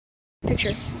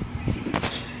picture.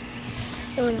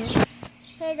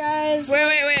 Hey guys.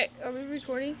 Wait. Are we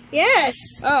recording?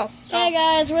 Yes. Oh. Hey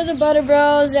guys, we're the Butter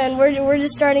Bros, and we're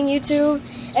just starting YouTube.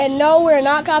 And no, we're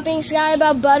not copying Sky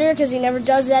about butter because he never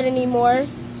does that anymore.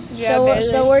 Yeah,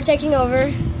 so we're taking over.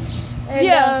 And,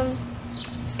 Yeah.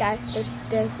 Sky,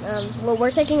 well,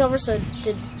 we're taking over, so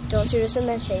don't shoot us in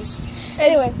the face.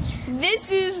 Anyway, This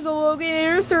is the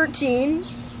Loganator 13.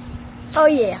 oh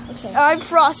yeah, okay. I'm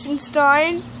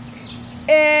Frostenstein.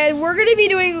 And we're going to be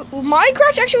doing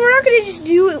Minecraft. Actually, we're not going to just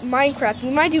do Minecraft. We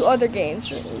might do other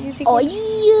games. You think Oh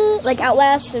yeah, like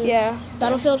Outlast and yeah.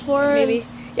 Battlefield 4. Maybe.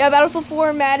 Yeah, Battlefield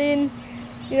 4, Madden.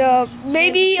 You know,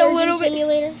 maybe a Surgeon little bit.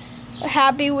 Simulator.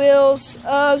 Happy Wheels.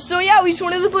 So yeah, we just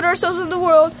wanted to put ourselves in the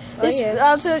world. Oh, yeah.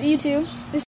 Out to YouTube.